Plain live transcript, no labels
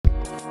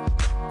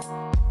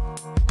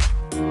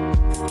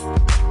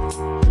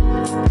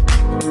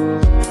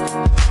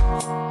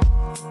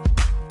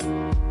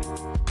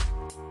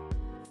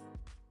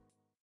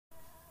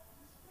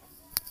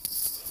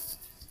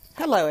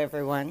Hello,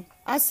 everyone.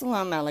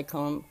 Assalamu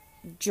alaikum.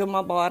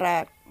 Juma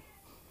Barak.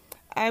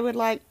 I would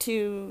like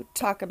to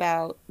talk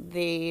about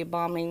the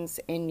bombings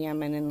in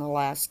Yemen in the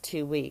last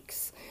 2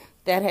 weeks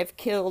that have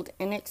killed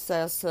in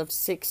excess of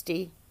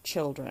 60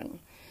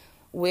 children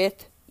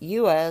with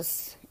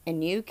U.S.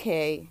 and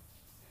U.K.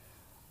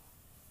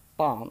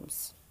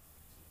 bombs.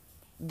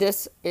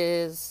 This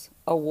is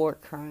a war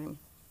crime.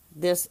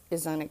 This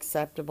is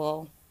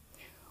unacceptable.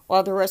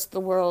 While the rest of the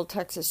world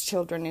tucks its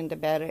children into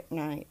bed at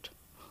night,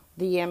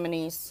 the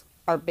Yemenis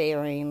are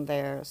burying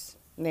theirs,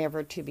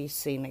 never to be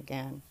seen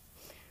again.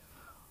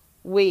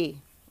 We,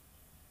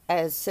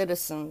 as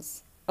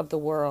citizens of the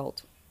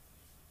world,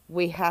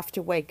 we have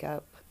to wake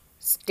up,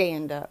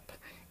 stand up,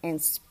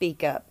 and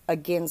speak up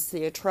against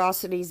the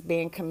atrocities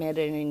being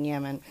committed in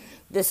Yemen.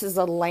 This is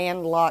a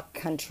landlocked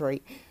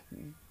country.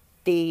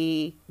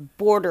 The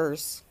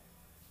borders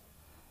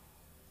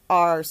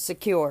are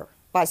secure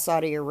by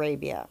Saudi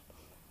Arabia.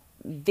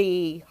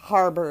 The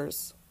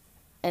harbors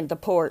and the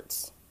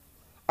ports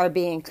are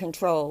being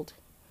controlled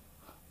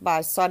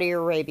by Saudi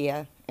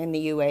Arabia and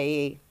the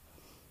UAE.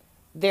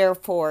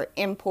 Therefore,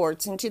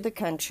 imports into the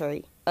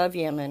country of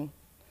Yemen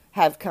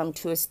have come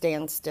to a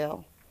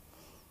standstill.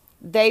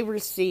 They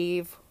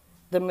receive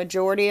the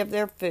majority of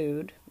their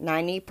food,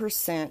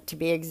 90% to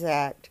be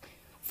exact,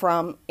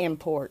 from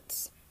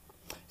imports.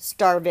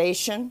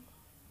 Starvation,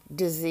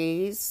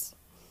 disease,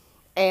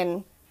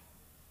 and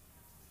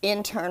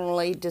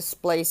internally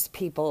displaced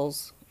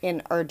peoples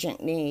in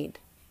urgent need.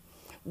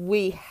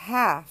 We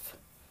have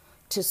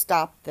to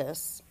stop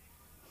this.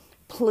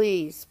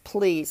 Please,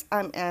 please,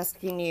 I'm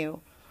asking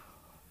you,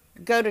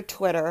 go to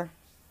Twitter,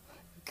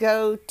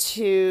 go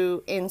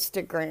to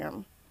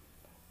Instagram,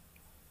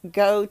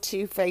 go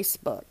to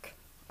Facebook.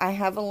 I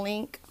have a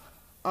link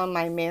on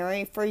my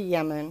Mary for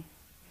Yemen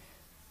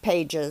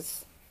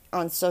pages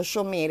on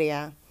social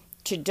media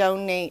to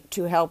donate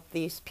to help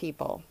these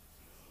people.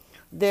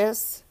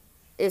 This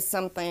is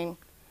something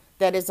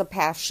that is a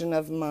passion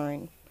of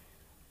mine.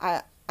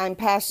 I'm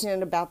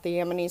passionate about the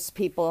Yemenis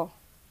people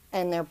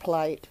and their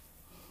plight.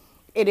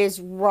 It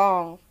is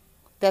wrong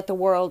that the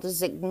world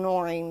is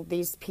ignoring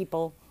these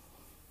people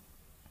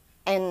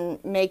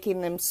and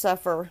making them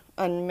suffer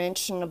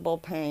unmentionable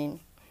pain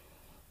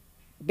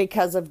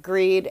because of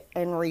greed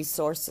and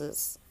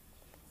resources.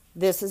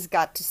 This has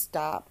got to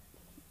stop.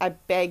 I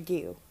beg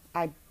you,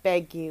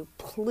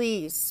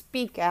 please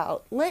speak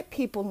out. Let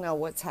people know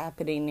what's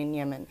happening in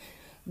Yemen.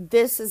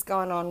 This has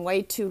gone on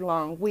way too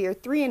long. We are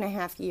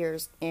 3.5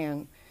 years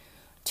in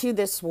to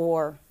this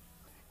war.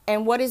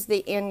 And what is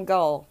the end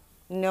goal?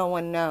 No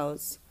one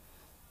knows.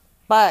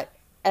 But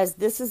as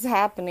this is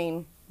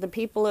happening, the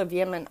people of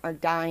Yemen are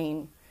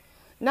dying.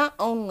 Not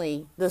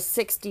only the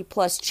 60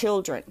 plus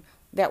children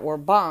that were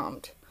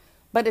bombed,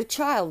 but a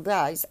child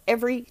dies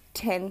every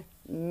 10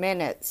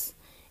 minutes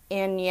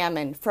in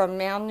Yemen from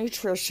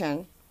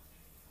malnutrition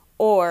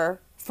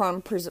or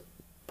from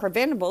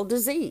preventable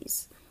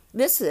disease.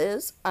 This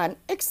is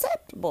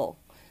unacceptable.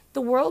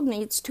 The world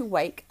needs to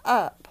wake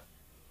up.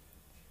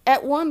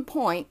 At one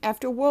point,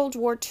 after World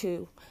War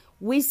II,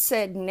 we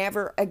said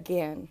never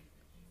again.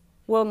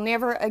 Well,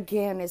 never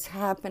again is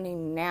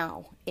happening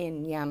now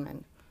in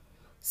Yemen.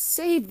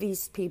 Save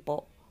these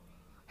people.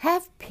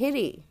 Have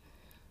pity.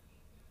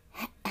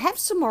 Have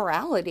some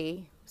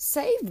morality.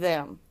 Save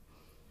them.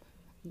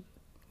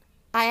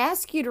 I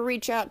ask you to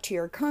reach out to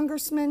your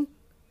congressmen,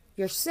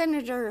 your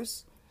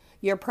senators,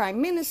 your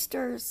prime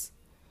ministers,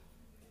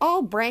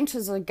 all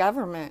branches of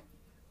government,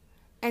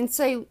 and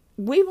say,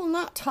 we will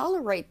not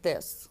tolerate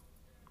this.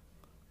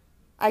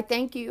 I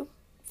thank you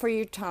for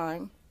your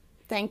time.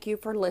 Thank you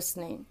for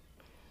listening.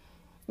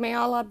 May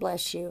Allah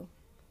bless you.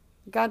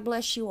 God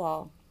bless you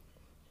all.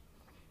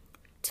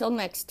 Till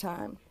next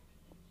time.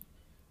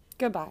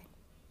 Goodbye.